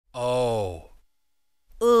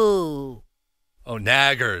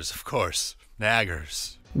naggers, of course.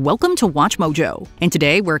 Naggers. Welcome to Watch Mojo, and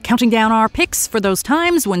today we're counting down our picks for those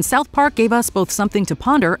times when South Park gave us both something to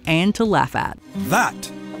ponder and to laugh at. That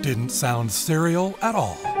didn't sound serial at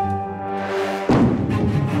all.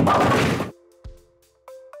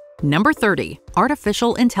 Number 30.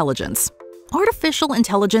 Artificial Intelligence. Artificial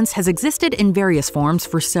intelligence has existed in various forms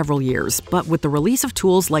for several years, but with the release of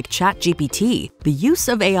tools like ChatGPT, the use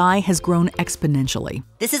of AI has grown exponentially.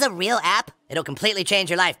 This is a real app? It'll completely change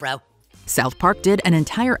your life, bro. South Park did an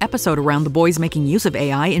entire episode around the boys making use of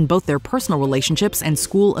AI in both their personal relationships and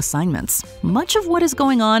school assignments. Much of what is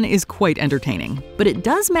going on is quite entertaining, but it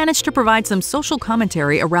does manage to provide some social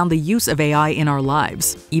commentary around the use of AI in our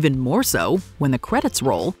lives. Even more so, when the credits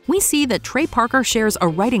roll, we see that Trey Parker shares a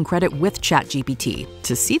writing credit with ChatGPT.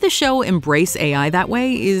 To see the show embrace AI that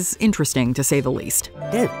way is interesting, to say the least.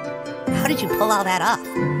 Dude, how did you pull all that off?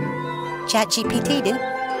 ChatGPT, dude.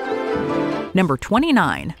 Number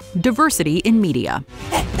 29. Diversity in media.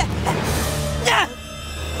 No!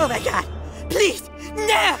 Oh my god! Please!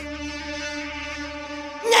 No!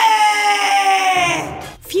 No!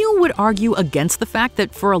 Few would argue against the fact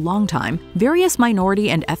that for a long time, various minority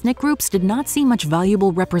and ethnic groups did not see much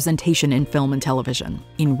valuable representation in film and television.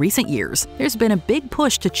 In recent years, there's been a big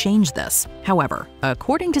push to change this. However,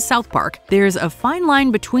 according to South Park, there's a fine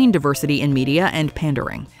line between diversity in media and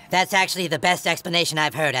pandering. That's actually the best explanation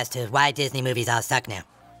I've heard as to why Disney movies all suck now.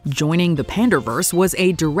 Joining the Panderverse was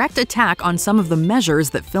a direct attack on some of the measures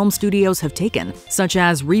that film studios have taken, such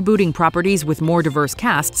as rebooting properties with more diverse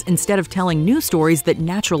casts instead of telling new stories that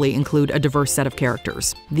naturally include a diverse set of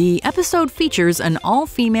characters. The episode features an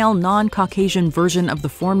all-female, non-Caucasian version of the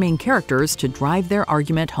four main characters to drive their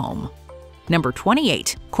argument home. Number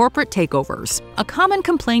 28. Corporate takeovers. A common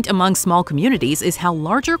complaint among small communities is how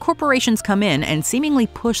larger corporations come in and seemingly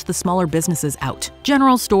push the smaller businesses out.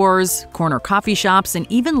 General stores, corner coffee shops, and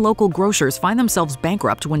even local grocers find themselves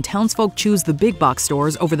bankrupt when townsfolk choose the big box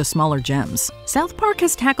stores over the smaller gems. South Park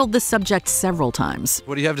has tackled this subject several times.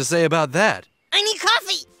 What do you have to say about that? I need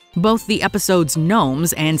coffee! Both the episode's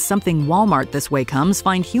Gnomes and Something Walmart This Way Comes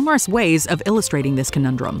find humorous ways of illustrating this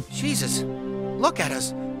conundrum. Jesus, look at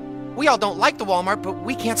us. We all don't like the Walmart, but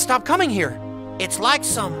we can't stop coming here. It's like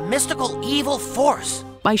some mystical evil force.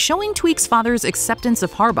 By showing Tweek's father's acceptance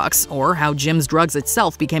of Harbucks, or how Jim's Drugs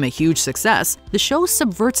itself became a huge success, the show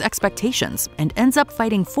subverts expectations and ends up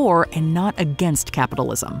fighting for and not against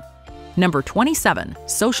capitalism. Number 27.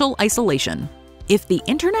 Social isolation. If the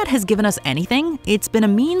internet has given us anything, it's been a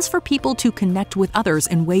means for people to connect with others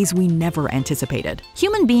in ways we never anticipated.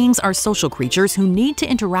 Human beings are social creatures who need to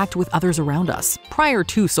interact with others around us. Prior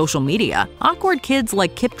to social media, awkward kids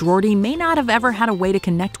like Kip Drordy may not have ever had a way to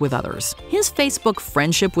connect with others. His Facebook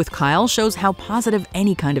friendship with Kyle shows how positive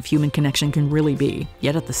any kind of human connection can really be.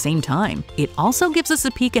 Yet at the same time, it also gives us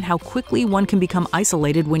a peek at how quickly one can become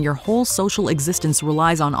isolated when your whole social existence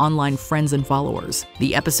relies on online friends and followers.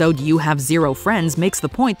 The episode You Have Zero Friends makes the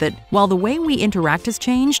point that while the way we interact has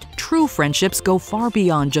changed, true friendships go far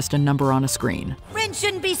beyond just a number on a screen. Friends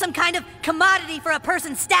shouldn't be some kind of commodity for a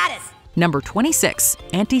person's status. Number 26.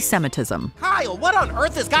 Anti-Semitism. Kyle, what on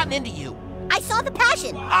earth has gotten into you? I saw The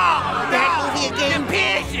Passion. Oh, that movie again.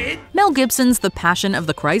 Passion? Mel Gibson's The Passion of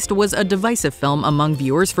the Christ was a divisive film among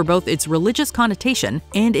viewers for both its religious connotation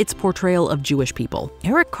and its portrayal of Jewish people.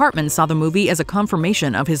 Eric Cartman saw the movie as a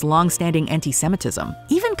confirmation of his long-standing anti-Semitism.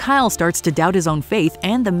 Even Kyle starts to doubt his own faith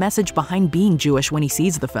and the message behind being Jewish when he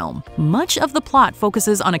sees the film. Much of the plot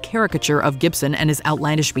focuses on a caricature of Gibson and his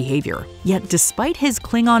outlandish behavior. Yet despite his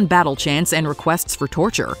Klingon battle chants and requests for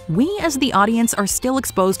torture, we as the audience are still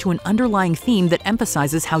exposed to an underlying theme that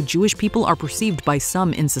emphasizes how Jewish people are perceived by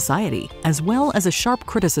some in society, as well as a sharp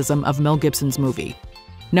criticism of Mel Gibson's movie.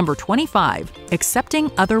 Number 25. Accepting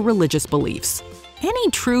other religious beliefs. Any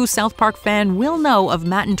true South Park fan will know of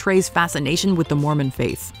Matt and Trey's fascination with the Mormon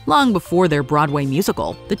faith. Long before their Broadway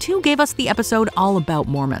musical, the two gave us the episode All About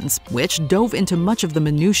Mormons, which dove into much of the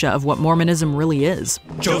minutiae of what Mormonism really is.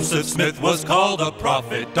 Joseph Smith was called a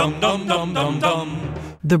prophet, dum-dum-dum-dum-dum.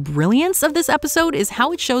 The brilliance of this episode is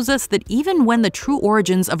how it shows us that even when the true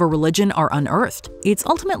origins of a religion are unearthed, it's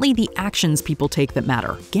ultimately the actions people take that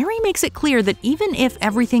matter. Gary makes it clear that even if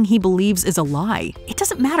everything he believes is a lie, it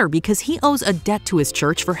doesn't matter because he owes a debt to his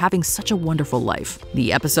church for having such a wonderful life.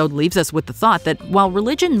 The episode leaves us with the thought that while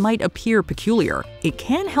religion might appear peculiar, it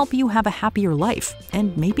can help you have a happier life,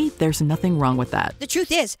 and maybe there's nothing wrong with that. The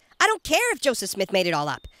truth is, I don't care if Joseph Smith made it all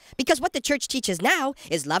up, because what the church teaches now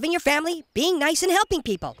is loving your family, being nice, and helping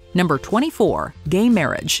people. Number 24. Gay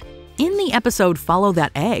marriage. In the episode Follow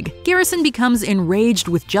That Egg, Garrison becomes enraged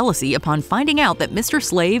with jealousy upon finding out that Mr.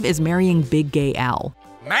 Slave is marrying Big Gay Al.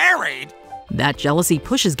 Married? That jealousy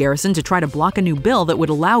pushes Garrison to try to block a new bill that would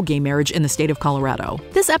allow gay marriage in the state of Colorado.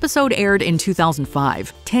 This episode aired in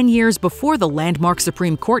 2005, 10 years before the landmark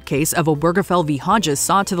Supreme Court case of Obergefell v. Hodges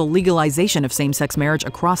saw to the legalization of same-sex marriage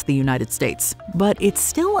across the United States. But it's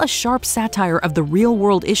still a sharp satire of the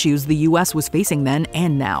real-world issues the U.S. was facing then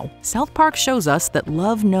and now. South Park shows us that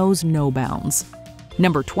love knows no bounds.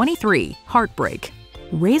 Number 23. Heartbreak.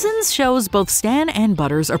 Raisins shows both Stan and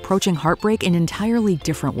Butters approaching heartbreak in entirely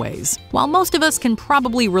different ways. While most of us can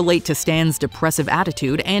probably relate to Stan's depressive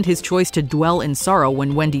attitude and his choice to dwell in sorrow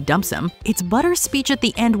when Wendy dumps him, it's Butters' speech at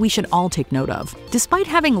the end we should all take note of. Despite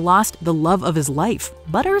having lost the love of his life,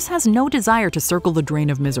 Butters has no desire to circle the drain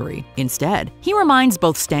of misery. Instead, he reminds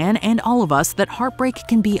both Stan and all of us that heartbreak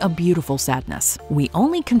can be a beautiful sadness. We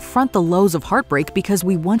only confront the lows of heartbreak because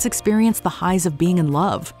we once experienced the highs of being in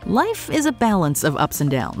love. Life is a balance of ups and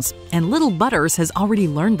downs, and little Butters has already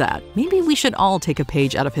learned that. Maybe we should all take a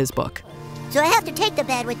page out of his book. So I have to take the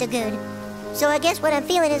bad with the good. So I guess what I'm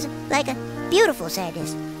feeling is like a beautiful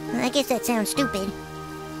sadness. I guess that sounds stupid.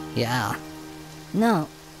 Yeah. No,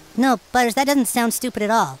 Butters, that doesn't sound stupid at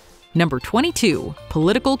all. Number 22.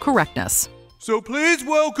 Political correctness. So please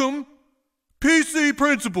welcome PC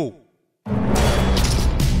Principal.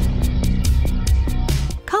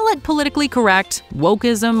 Call it politically correct,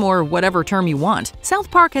 wokeism, or whatever term you want, South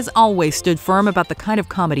Park has always stood firm about the kind of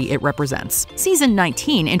comedy it represents. Season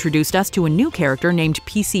 19 introduced us to a new character named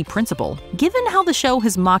PC Principal. Given how the show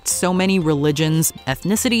has mocked so many religions,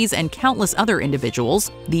 ethnicities, and countless other individuals,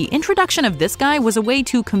 the introduction of this guy was a way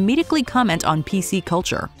to comedically comment on PC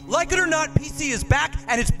culture. Like it or not, PC is back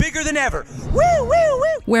and it's bigger than ever. Woo, woo, woo!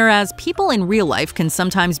 Whereas people in real life can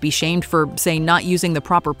sometimes be shamed for, say, not using the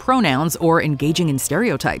proper pronouns or engaging in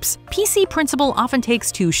stereotypes, PC Principal often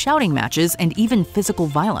takes to shouting matches and even physical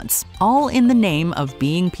violence, all in the name of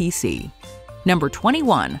being PC. Number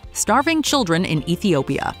 21. Starving children in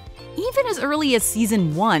Ethiopia. Even as early as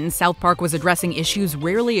Season 1, South Park was addressing issues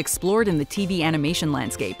rarely explored in the TV animation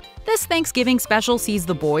landscape. This Thanksgiving special sees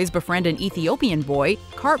the boys befriend an Ethiopian boy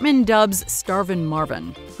Cartman dubs Starvin'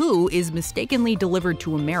 Marvin, who is mistakenly delivered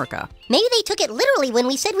to America. Maybe they took it literally when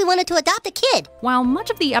we said we wanted to adopt a kid. While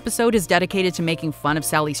much of the episode is dedicated to making fun of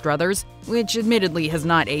Sally Struthers, which admittedly has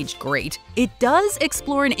not aged great, it does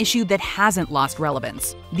explore an issue that hasn't lost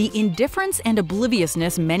relevance: the indifference and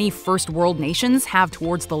obliviousness many first world nations have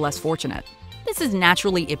towards the less fortunate. This is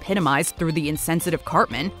naturally epitomized through the insensitive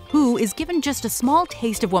Cartman, who is given just a small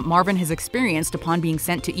taste of what Marvin has experienced upon being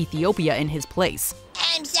sent to Ethiopia in his place.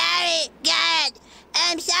 I'm sorry, God.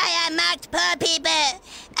 I'm sorry I mocked poor people.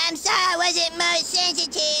 I'm sorry I wasn't more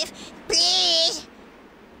sensitive. Please,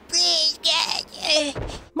 God.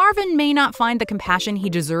 Marvin may not find the compassion he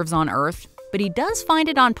deserves on Earth, but he does find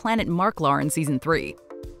it on planet Marklar in Season 3.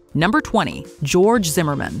 Number 20. George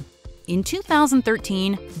Zimmerman. In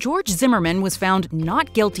 2013, George Zimmerman was found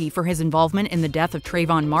not guilty for his involvement in the death of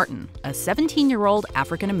Trayvon Martin, a 17-year-old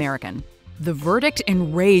African-American. The verdict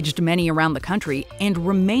enraged many around the country and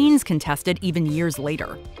remains contested even years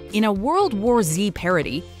later. In a World War Z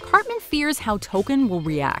parody, Cartman fears how Token will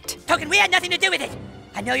react. Token, we had nothing to do with it.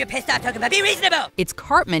 I know you're pissed off, Token, but be reasonable. It's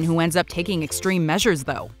Cartman who ends up taking extreme measures,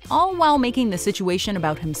 though, all while making the situation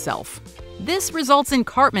about himself. This results in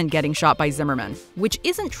Cartman getting shot by Zimmerman, which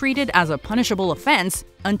isn't treated as a punishable offense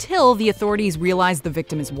until the authorities realize the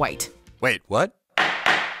victim is white. Wait, what?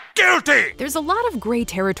 Guilty! There's a lot of gray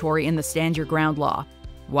territory in the stand your ground law.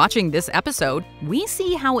 Watching this episode, we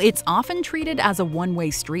see how it's often treated as a one-way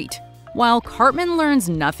street. While Cartman learns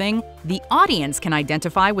nothing, the audience can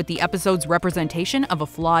identify with the episode's representation of a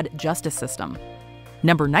flawed justice system.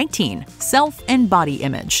 Number 19. Self and body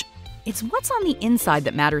image. It's what's on the inside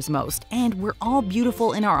that matters most, and we're all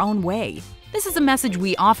beautiful in our own way. This is a message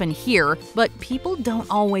we often hear, but people don't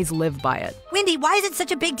always live by it. Wendy, why is it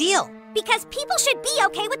such a big deal? Because people should be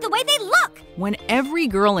okay with the way they look. When every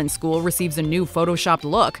girl in school receives a new photoshopped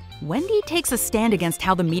look, Wendy takes a stand against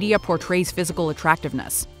how the media portrays physical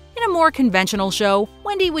attractiveness. In a more conventional show,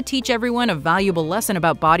 Wendy would teach everyone a valuable lesson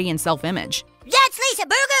about body and self-image. That's Lisa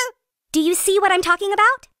Burger. Do you see what I'm talking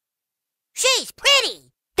about? She's pretty.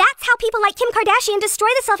 That's how people like Kim Kardashian destroy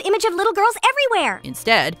the self-image of little girls everywhere.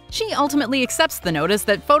 Instead, she ultimately accepts the notice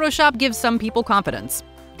that Photoshop gives some people confidence.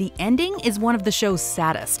 The ending is one of the show's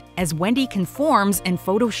saddest, as Wendy conforms and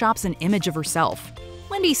photoshops an image of herself.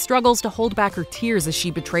 Wendy struggles to hold back her tears as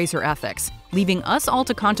she betrays her ethics, leaving us all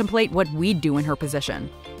to contemplate what we'd do in her position.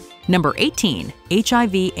 Number 18.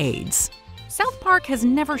 HIV/AIDS. South Park has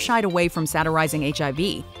never shied away from satirizing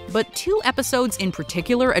HIV, but 2 episodes in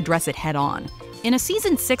particular address it head-on. In a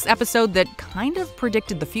Season 6 episode that kind of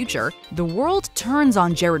predicted the future, the world turns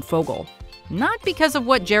on Jared Fogle. Not because of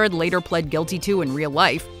what Jared later pled guilty to in real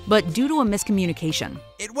life, but due to a miscommunication.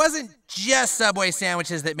 It wasn't just Subway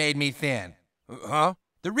sandwiches that made me thin. Huh?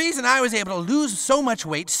 The reason I was able to lose so much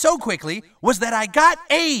weight so quickly was that I got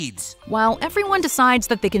AIDS. While everyone decides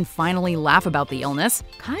that they can finally laugh about the illness,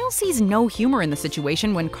 Kyle sees no humor in the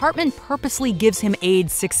situation when Cartman purposely gives him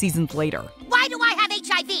AIDS 6 seasons later. Why do I have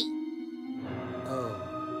HIV?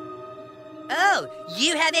 Oh,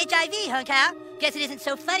 you have HIV, huh, Kyle? Guess it isn't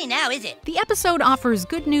so funny now, is it? The episode offers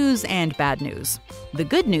good news and bad news. The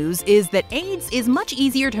good news is that AIDS is much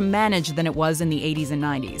easier to manage than it was in the 80s and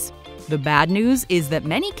 90s. The bad news is that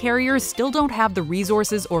many carriers still don't have the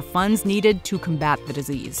resources or funds needed to combat the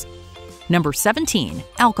disease. Number 17,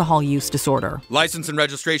 alcohol use disorder. License and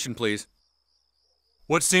registration, please.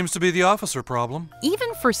 What seems to be the officer problem?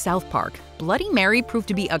 Even for South Park, Bloody Mary proved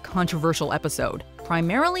to be a controversial episode,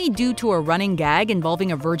 primarily due to a running gag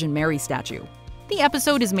involving a Virgin Mary statue. The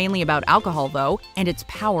episode is mainly about alcohol, though, and its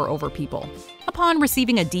power over people. Upon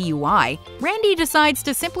receiving a DUI, Randy decides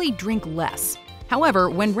to simply drink less. However,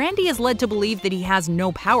 when Randy is led to believe that he has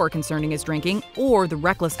no power concerning his drinking or the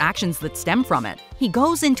reckless actions that stem from it, he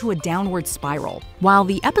goes into a downward spiral. While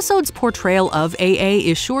the episode's portrayal of AA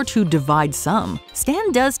is sure to divide some,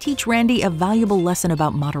 Stan does teach Randy a valuable lesson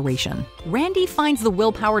about moderation. Randy finds the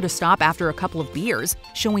willpower to stop after a couple of beers,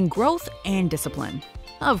 showing growth and discipline.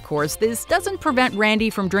 Of course, this doesn't prevent Randy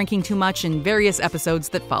from drinking too much in various episodes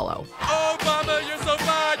that follow. Oh, Mama, you're so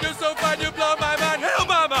fine, you blow my mind. Hell,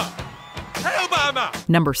 Mama! Hell, Mama!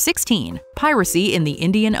 Number 16, piracy in the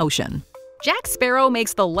Indian Ocean. Jack Sparrow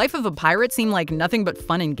makes the life of a pirate seem like nothing but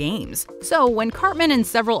fun and games. So when Cartman and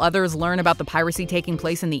several others learn about the piracy taking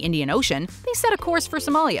place in the Indian Ocean, they set a course for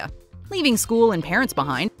Somalia. Leaving school and parents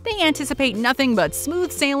behind, they anticipate nothing but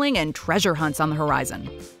smooth sailing and treasure hunts on the horizon.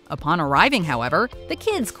 Upon arriving, however, the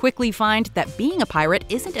kids quickly find that being a pirate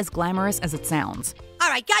isn't as glamorous as it sounds. All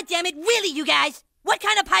right, goddammit, really, you guys? What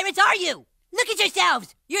kind of pirates are you? Look at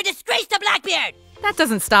yourselves! You're a disgrace to Blackbeard! That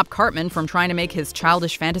doesn't stop Cartman from trying to make his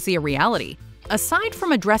childish fantasy a reality. Aside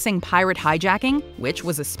from addressing pirate hijacking, which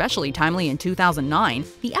was especially timely in 2009,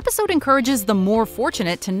 the episode encourages the more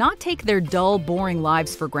fortunate to not take their dull, boring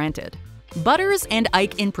lives for granted. Butters and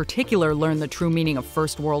Ike in particular learn the true meaning of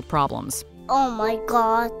first world problems. Oh my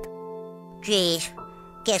god. Jeez,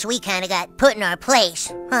 guess we kinda got put in our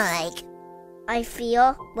place, huh, Ike? I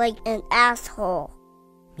feel like an asshole.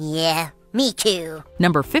 Yeah, me too.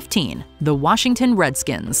 Number 15, the Washington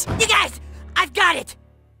Redskins. You guys, I've got it!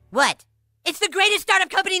 What? It's the greatest startup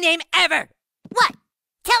company name ever! What?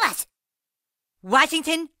 Tell us!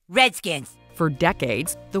 Washington Redskins. For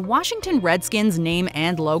decades, the Washington Redskins name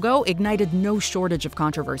and logo ignited no shortage of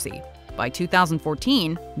controversy. By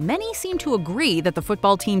 2014, many seem to agree that the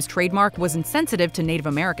football team's trademark was insensitive to Native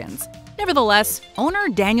Americans. Nevertheless, owner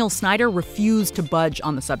Daniel Snyder refused to budge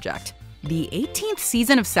on the subject. The 18th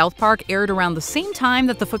season of South Park aired around the same time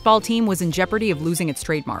that the football team was in jeopardy of losing its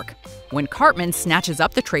trademark. When Cartman snatches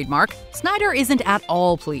up the trademark, Snyder isn't at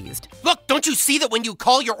all pleased. Look, don't you see that when you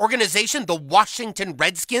call your organization the Washington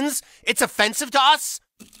Redskins, it's offensive to us?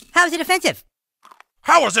 How is it offensive?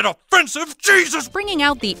 How is it offensive? Jesus! Bringing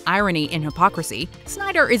out the irony in hypocrisy,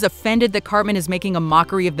 Snyder is offended that Cartman is making a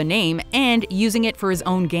mockery of the name and using it for his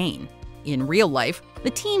own gain. In real life, the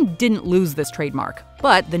team didn't lose this trademark,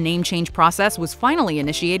 but the name change process was finally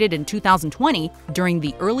initiated in 2020 during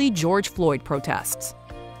the early George Floyd protests.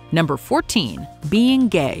 Number 14, being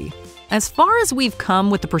gay. As far as we've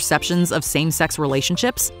come with the perceptions of same-sex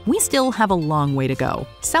relationships, we still have a long way to go.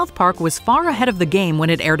 South Park was far ahead of the game when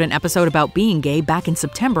it aired an episode about being gay back in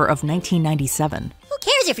September of 1997. Who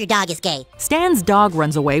cares if your dog is gay? Stan's dog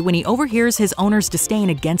runs away when he overhears his owner's disdain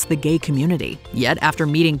against the gay community. Yet after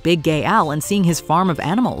meeting Big Gay Al and seeing his farm of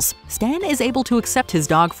animals, Stan is able to accept his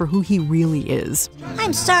dog for who he really is.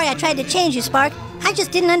 I'm sorry I tried to change you, Spark. I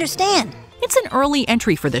just didn't understand. It's an early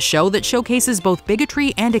entry for the show that showcases both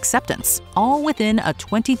bigotry and acceptance, all within a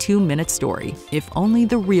 22-minute story. If only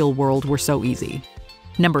the real world were so easy.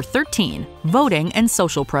 Number 13, voting and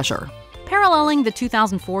social pressure. Paralleling the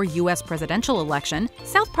 2004 U.S. presidential election,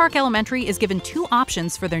 South Park Elementary is given two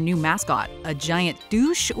options for their new mascot, a giant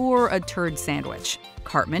douche or a turd sandwich.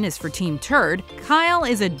 Cartman is for Team Turd, Kyle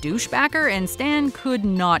is a douchebacker, and Stan could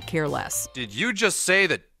not care less. Did you just say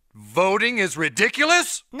that voting is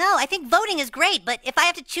ridiculous? No, I think voting is great, but if I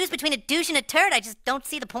have to choose between a douche and a turd, I just don't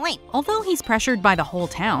see the point. Although he's pressured by the whole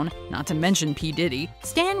town, not to mention P. Diddy,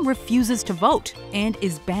 Stan refuses to vote and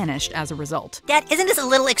is banished as a result. Dad, isn't this a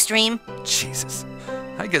little extreme? Jesus.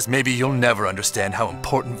 I guess maybe you'll never understand how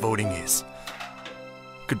important voting is.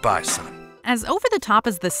 Goodbye, son. As over the top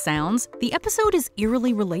as this sounds, the episode is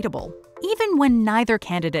eerily relatable. Even when neither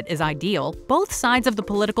candidate is ideal, both sides of the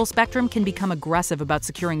political spectrum can become aggressive about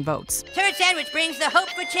securing votes. Turd Sandwich brings the hope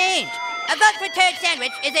for change. A vote for Turd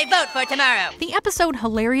Sandwich is a vote for tomorrow. The episode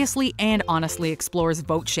hilariously and honestly explores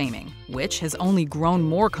vote shaming, which has only grown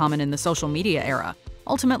more common in the social media era.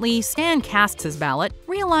 Ultimately, Stan casts his ballot,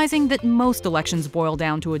 realizing that most elections boil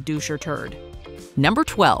down to a douche or turd. Number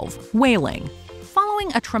 12. Whaling.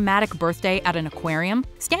 Following a traumatic birthday at an aquarium,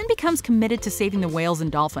 Stan becomes committed to saving the whales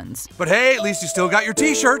and dolphins. But hey, at least you still got your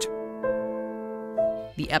t-shirt.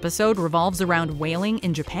 The episode revolves around whaling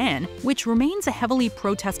in Japan, which remains a heavily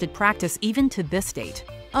protested practice even to this date.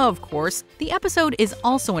 Of course, the episode is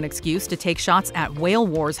also an excuse to take shots at Whale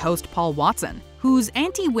Wars host Paul Watson, whose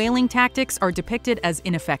anti-whaling tactics are depicted as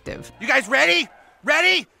ineffective. You guys ready?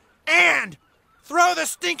 Ready? And throw the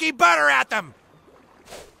stinky butter at them!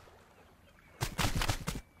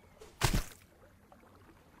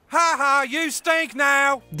 Ha ha, you stink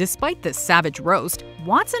now! Despite this savage roast,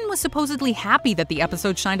 Watson was supposedly happy that the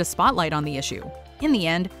episode shined a spotlight on the issue. In the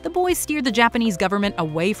end, the boys steered the Japanese government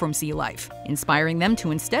away from sea life, inspiring them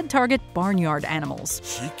to instead target barnyard animals.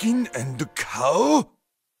 Chicken and cow?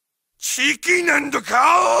 Chicken and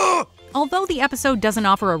cow? Although the episode doesn't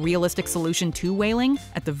offer a realistic solution to whaling,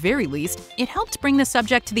 at the very least, it helped bring the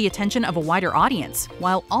subject to the attention of a wider audience,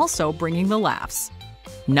 while also bringing the laughs.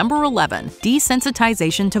 Number 11.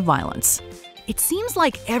 Desensitization to violence. It seems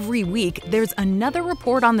like every week there's another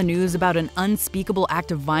report on the news about an unspeakable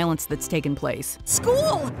act of violence that's taken place.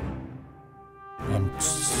 School! I'm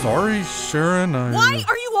sorry, Sharon, Why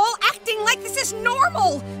are you all acting like this is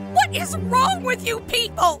normal? What is wrong with you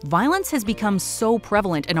people? Violence has become so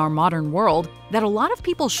prevalent in our modern world that a lot of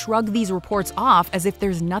people shrug these reports off as if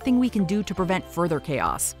there's nothing we can do to prevent further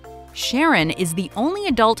chaos. Sharon is the only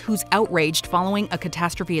adult who's outraged following a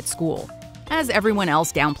catastrophe at school. As everyone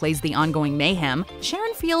else downplays the ongoing mayhem,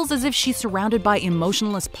 Sharon feels as if she's surrounded by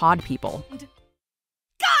emotionless pod people.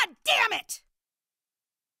 God damn it!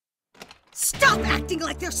 Stop acting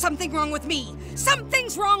like there's something wrong with me!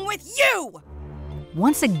 Something's wrong with you!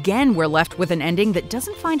 Once again, we're left with an ending that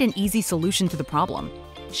doesn't find an easy solution to the problem.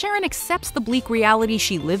 Sharon accepts the bleak reality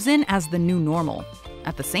she lives in as the new normal.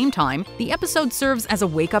 At the same time, the episode serves as a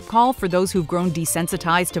wake-up call for those who've grown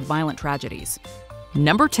desensitized to violent tragedies.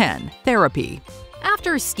 Number 10. Therapy.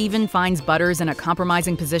 After Steven finds Butters in a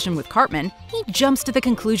compromising position with Cartman, he jumps to the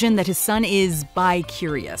conclusion that his son is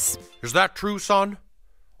bi-curious. Is that true, son?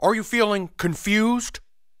 Are you feeling confused?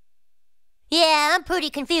 Yeah, I'm pretty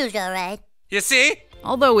confused, all right. You see?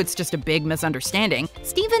 Although it's just a big misunderstanding,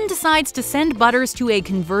 Steven decides to send Butters to a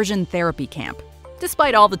conversion therapy camp.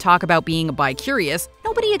 Despite all the talk about being a bi-curious,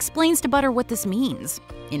 nobody explains to Butter what this means.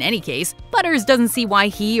 In any case, Butters doesn't see why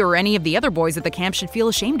he or any of the other boys at the camp should feel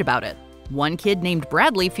ashamed about it. One kid named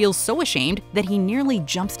Bradley feels so ashamed that he nearly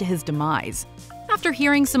jumps to his demise. After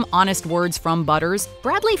hearing some honest words from Butters,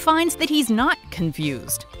 Bradley finds that he's not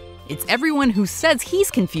confused. It's everyone who says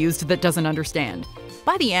he's confused that doesn't understand.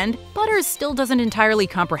 By the end, Butters still doesn't entirely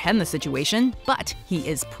comprehend the situation, but he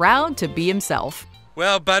is proud to be himself.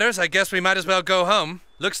 Well, Butters, I guess we might as well go home.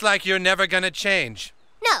 Looks like you're never gonna change.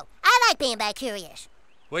 No, I like being bi-curious.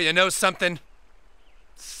 Well, you know something?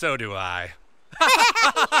 So do I.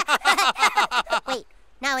 Wait,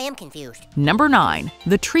 now I am confused. Number 9.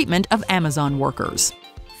 The treatment of Amazon workers.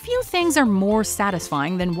 Few things are more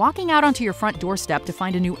satisfying than walking out onto your front doorstep to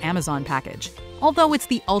find a new Amazon package. Although it's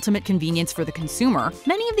the ultimate convenience for the consumer,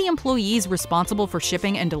 many of the employees responsible for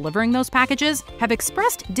shipping and delivering those packages have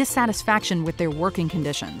expressed dissatisfaction with their working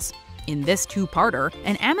conditions. In this two-parter,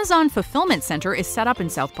 an Amazon fulfillment center is set up in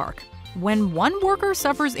South Park. When one worker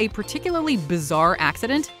suffers a particularly bizarre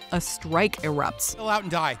accident, a strike erupts. Go out and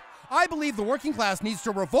die. I believe the working class needs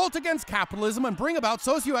to revolt against capitalism and bring about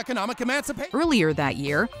socioeconomic emancipation. Earlier that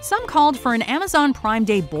year, some called for an Amazon Prime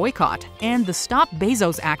Day boycott, and the Stop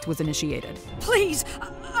Bezos Act was initiated. Please,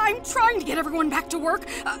 I'm trying to get everyone back to work.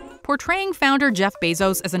 Portraying founder Jeff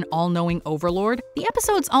Bezos as an all-knowing overlord, the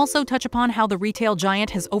episodes also touch upon how the retail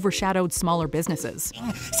giant has overshadowed smaller businesses.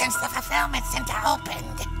 Since the fulfillment center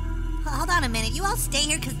opened. Hold on a minute, you all stay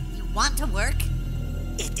here because you want to work?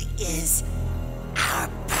 It is our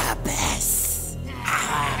purpose.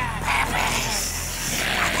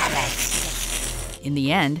 In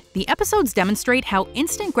the end, the episodes demonstrate how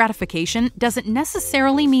instant gratification doesn't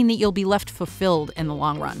necessarily mean that you'll be left fulfilled in the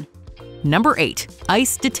long run. Number 8.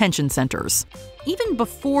 ICE detention centers. Even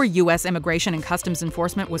before U.S. Immigration and Customs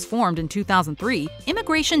Enforcement was formed in 2003,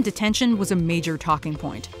 immigration detention was a major talking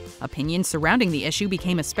point. Opinions surrounding the issue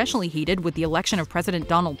became especially heated with the election of President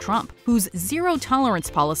Donald Trump, whose zero-tolerance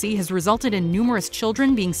policy has resulted in numerous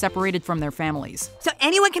children being separated from their families. So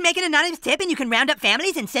anyone can make an anonymous tip and you can round up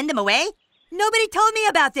families and send them away? Nobody told me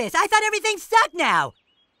about this. I thought everything sucked now.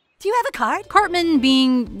 Do you have a card? Cartman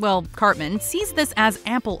being, well, Cartman, sees this as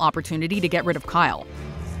ample opportunity to get rid of Kyle.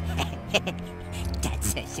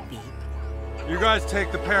 That's so sweet. You guys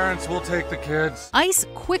take the parents, we'll take the kids. Ice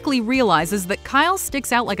quickly realizes that Kyle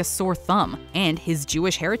sticks out like a sore thumb, and his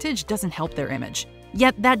Jewish heritage doesn't help their image.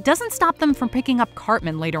 Yet that doesn't stop them from picking up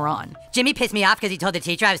Cartman later on. Jimmy pissed me off because he told the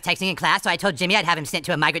teacher I was texting in class, so I told Jimmy I'd have him sent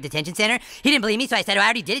to a migrant detention center. He didn't believe me, so I said, oh, I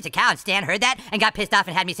already did it to Cal, and Stan heard that and got pissed off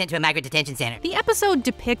and had me sent to a migrant detention center. The episode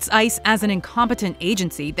depicts ICE as an incompetent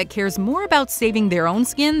agency that cares more about saving their own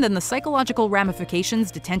skin than the psychological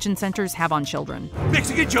ramifications detention centers have on children.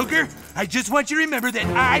 Mexican Joker, I just want you to remember that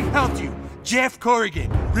I helped you. Jeff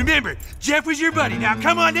Corrigan. Remember, Jeff was your buddy. Now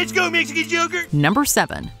come on, let's go, Mexican Joker. Number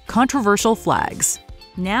 7. Controversial flags.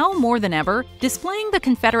 Now more than ever, displaying the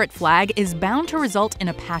Confederate flag is bound to result in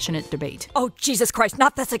a passionate debate. Oh, Jesus Christ,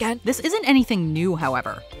 not this again. This isn't anything new,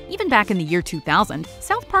 however. Even back in the year 2000,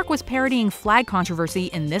 South Park was parodying flag controversy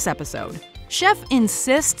in this episode. Chef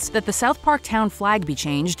insists that the South Park town flag be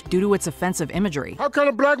changed due to its offensive imagery. How can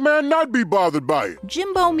a black man not be bothered by it?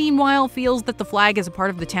 Jimbo, meanwhile, feels that the flag is a part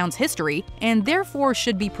of the town's history and therefore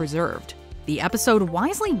should be preserved. The episode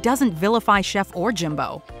wisely doesn't vilify Chef or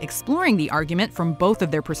Jimbo, exploring the argument from both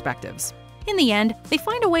of their perspectives. In the end, they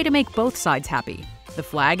find a way to make both sides happy. The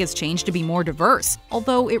flag is changed to be more diverse,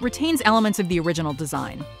 although it retains elements of the original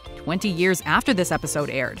design. 20 years after this episode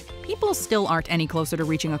aired, people still aren't any closer to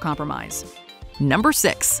reaching a compromise. Number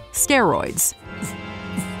 6. Steroids.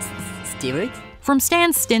 Steroids? From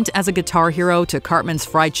Stan's stint as a guitar hero to Cartman's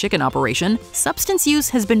fried chicken operation, substance use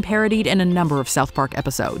has been parodied in a number of South Park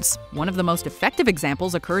episodes. One of the most effective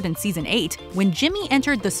examples occurred in Season 8, when Jimmy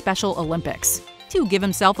entered the Special Olympics. To give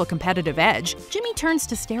himself a competitive edge, Jimmy turns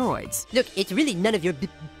to steroids. Look, it's really none of your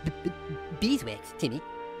beeswax, Timmy.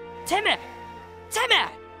 Timmy!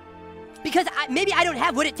 Because maybe I don't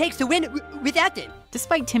have what it takes to win without them.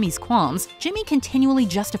 Despite Timmy's qualms, Jimmy continually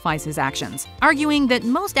justifies his actions, arguing that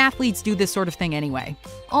most athletes do this sort of thing anyway.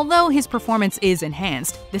 Although his performance is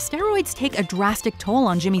enhanced, the steroids take a drastic toll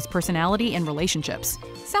on Jimmy's personality and relationships.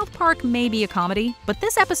 South Park may be a comedy, but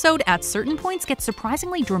this episode at certain points gets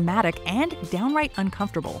surprisingly dramatic and downright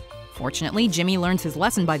uncomfortable. Fortunately, Jimmy learns his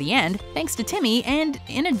lesson by the end, thanks to Timmy and,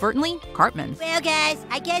 inadvertently, Cartman. Well, guys,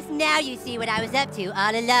 I guess now you see what I was up to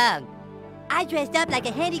all along. I dressed up like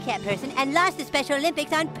a handicapped person and lost the Special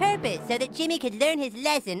Olympics on purpose so that Jimmy could learn his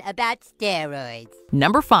lesson about steroids.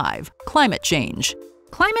 Number 5. Climate change.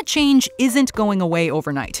 Climate change isn't going away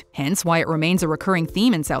overnight, hence why it remains a recurring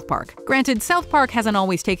theme in South Park. Granted, South Park hasn't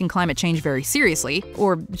always taken climate change very seriously,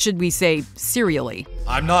 or should we say, serially.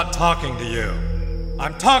 I'm not talking to you.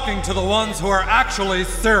 I'm talking to the ones who are actually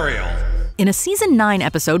serial. In a Season 9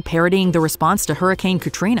 episode parodying the response to Hurricane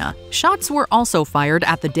Katrina, shots were also fired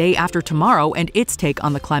at The Day After Tomorrow and its take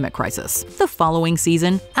on the climate crisis. The following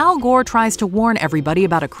season, Al Gore tries to warn everybody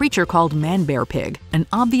about a creature called Man-Bear Pig, an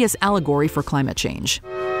obvious allegory for climate change.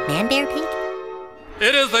 Man-Bear Pig?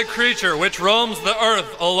 It is a creature which roams the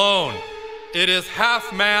earth alone. It is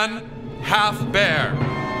half man, half bear,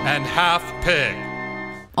 and half pig.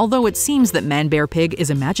 Although it seems that Man-Bear Pig is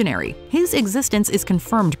imaginary, his existence is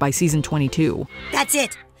confirmed by Season 22. That's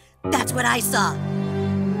it! That's what I saw!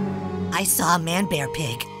 I saw a Man-Bear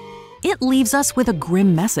Pig. It leaves us with a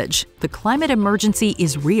grim message. The climate emergency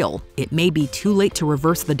is real. It may be too late to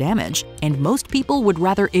reverse the damage, and most people would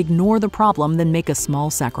rather ignore the problem than make a small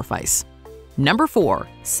sacrifice. Number 4.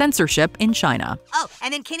 Censorship in China. Oh,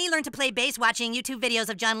 and then Kenny learned to play bass watching YouTube videos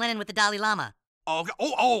of John Lennon with the Dalai Lama.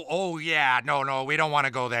 Yeah, no, we don't want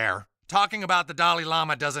to go there. Talking about the Dalai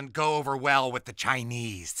Lama doesn't go over well with the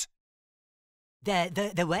Chinese.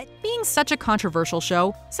 The what? Being such a controversial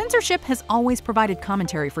show, censorship has always provided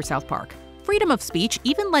commentary for South Park. Freedom of speech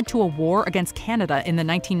even led to a war against Canada in the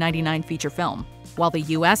 1999 feature film. While the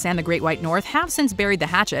US and the Great White North have since buried the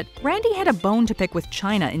hatchet, Randy had a bone to pick with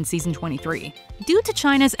China in Season 23. Due to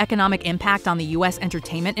China's economic impact on the US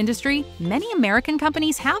entertainment industry, many American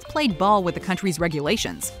companies have played ball with the country's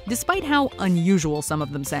regulations, despite how unusual some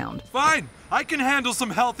of them sound. Fine, I can handle some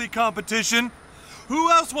healthy competition.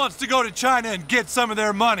 Who else wants to go to China and get some of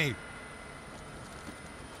their money?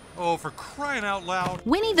 Oh, for crying out loud.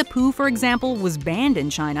 Winnie the Pooh, for example, was banned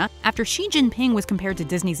in China after Xi Jinping was compared to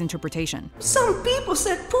Disney's interpretation. Some people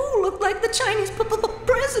said Pooh looked like the Chinese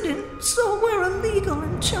president, so we're illegal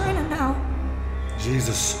in China now.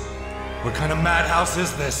 Jesus, what kind of madhouse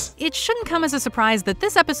is this? It shouldn't come as a surprise that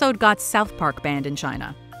this episode got South Park banned in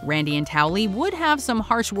China. Randy and Towley would have some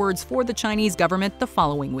harsh words for the Chinese government the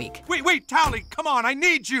following week. Wait, Towley, come on, I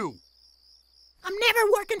need you! I'm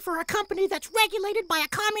never working for a company that's regulated by a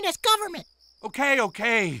communist government.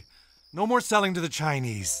 Okay. No more selling to the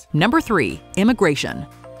Chinese. Number 3. Immigration.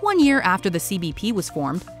 1 year after the CBP was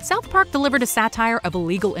formed, South Park delivered a satire of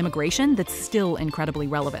illegal immigration that's still incredibly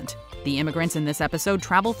relevant. The immigrants in this episode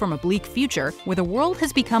travel from a bleak future where the world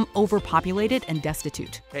has become overpopulated and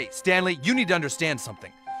destitute. Hey, Stanley, you need to understand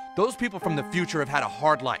something. Those people from the future have had a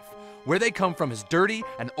hard life. Where they come from is dirty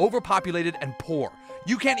and overpopulated and poor.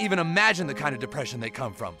 You can't even imagine the kind of depression they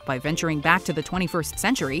come from. By venturing back to the 21st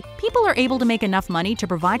century, people are able to make enough money to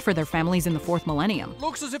provide for their families in the 4th millennium.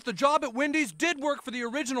 Looks as if the job at Wendy's did work for the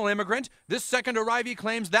original immigrant. This second arrivee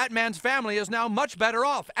claims that man's family is now much better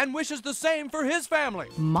off and wishes the same for his family.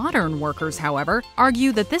 Modern workers, however,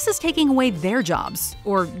 argue that this is taking away their jobs,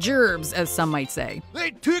 or gerbs, as some might say. They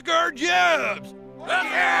took our jobs!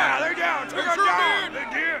 Yeah, they're down, took our jobs!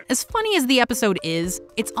 They did! As funny as the episode is,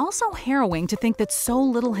 it's also harrowing to think that so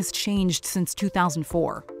little has changed since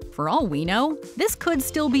 2004. For all we know, this could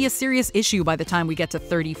still be a serious issue by the time we get to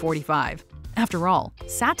 3045. After all,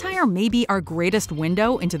 satire may be our greatest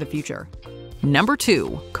window into the future. Number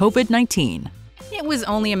 2. COVID-19. It was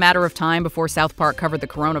only a matter of time before South Park covered the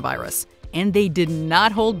coronavirus, and they did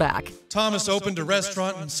not hold back. Thomas opened a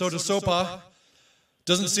restaurant and so does Sopa.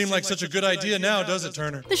 Doesn't seem like such a good idea now, does it,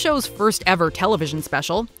 Turner? The show's first ever television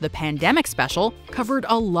special, the Pandemic Special, covered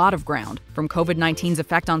a lot of ground, from COVID-19's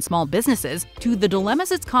effect on small businesses to the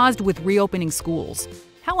dilemmas it's caused with reopening schools.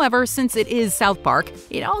 However, since it is South Park,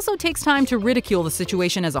 it also takes time to ridicule the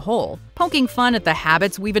situation as a whole, poking fun at the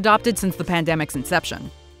habits we've adopted since the pandemic's inception.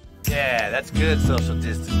 Yeah, that's good social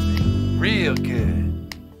distancing. Real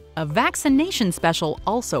good. A vaccination special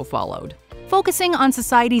also followed, focusing on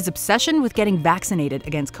society's obsession with getting vaccinated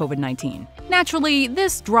against COVID-19. Naturally,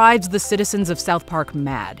 this drives the citizens of South Park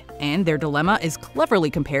mad, and their dilemma is cleverly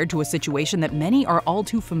compared to a situation that many are all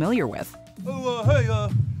too familiar with. Oh, hey,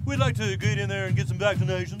 we'd like to get in there and get some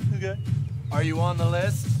vaccinations, okay? Are you on the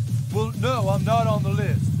list? Well, no, I'm not on the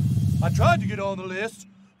list. I tried to get on the list.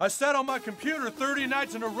 I sat on my computer 30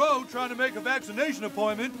 nights in a row trying to make a vaccination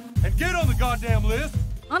appointment and get on the goddamn list.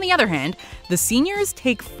 On the other hand, the seniors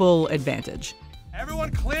take full advantage.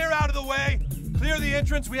 Everyone clear out of the way. Clear the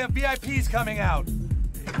entrance. We have VIPs coming out.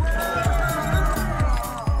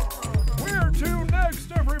 Where to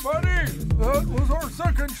next, everybody? That was our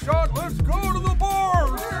second shot. Let's go to the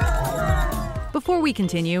bars. Before we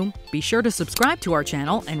continue, be sure to subscribe to our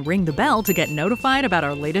channel and ring the bell to get notified about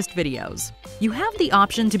our latest videos. You have the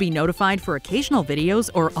option to be notified for occasional videos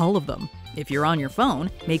or all of them. If you're on your phone,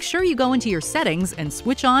 make sure you go into your settings and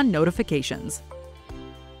switch on notifications.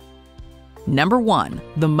 Number 1.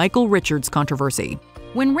 The Michael Richards controversy.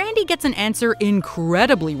 When Randy gets an answer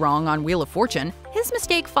incredibly wrong on Wheel of Fortune, his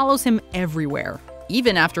mistake follows him everywhere.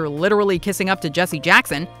 Even after literally kissing up to Jesse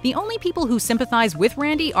Jackson, the only people who sympathize with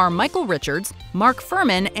Randy are Michael Richards, Mark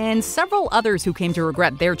Furman, and several others who came to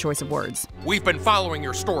regret their choice of words. We've been following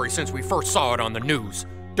your story since we first saw it on the news.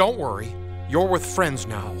 Don't worry. You're with friends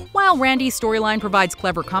now. While Randy's storyline provides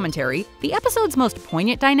clever commentary, the episode's most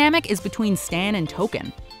poignant dynamic is between Stan and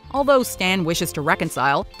Token. Although Stan wishes to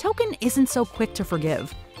reconcile, Token isn't so quick to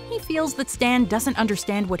forgive. He feels that Stan doesn't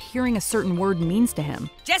understand what hearing a certain word means to him.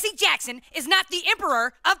 Jesse Jackson is not the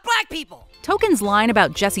emperor of black people! Token's line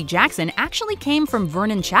about Jesse Jackson actually came from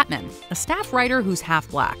Vernon Chapman, a staff writer who's half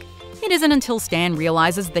black. It isn't until Stan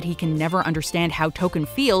realizes that he can never understand how Token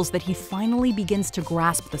feels that he finally begins to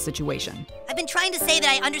grasp the situation. I've been trying to say that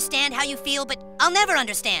I understand how you feel, but I'll never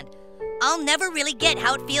understand. I'll never really get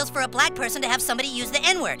how it feels for a black person to have somebody use the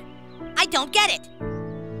N-word. I don't get it.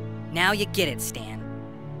 Now you get it, Stan.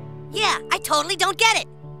 Yeah, I totally don't get it.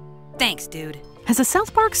 Thanks, dude. Has a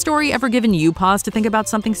South Park story ever given you pause to think about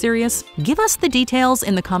something serious? Give us the details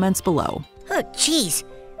in the comments below. Oh, jeez.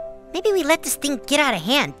 Maybe we let this thing get out of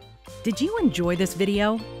hand. Did you enjoy this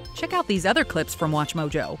video? Check out these other clips from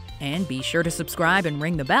WatchMojo, and be sure to subscribe and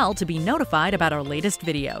ring the bell to be notified about our latest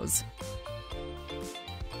videos.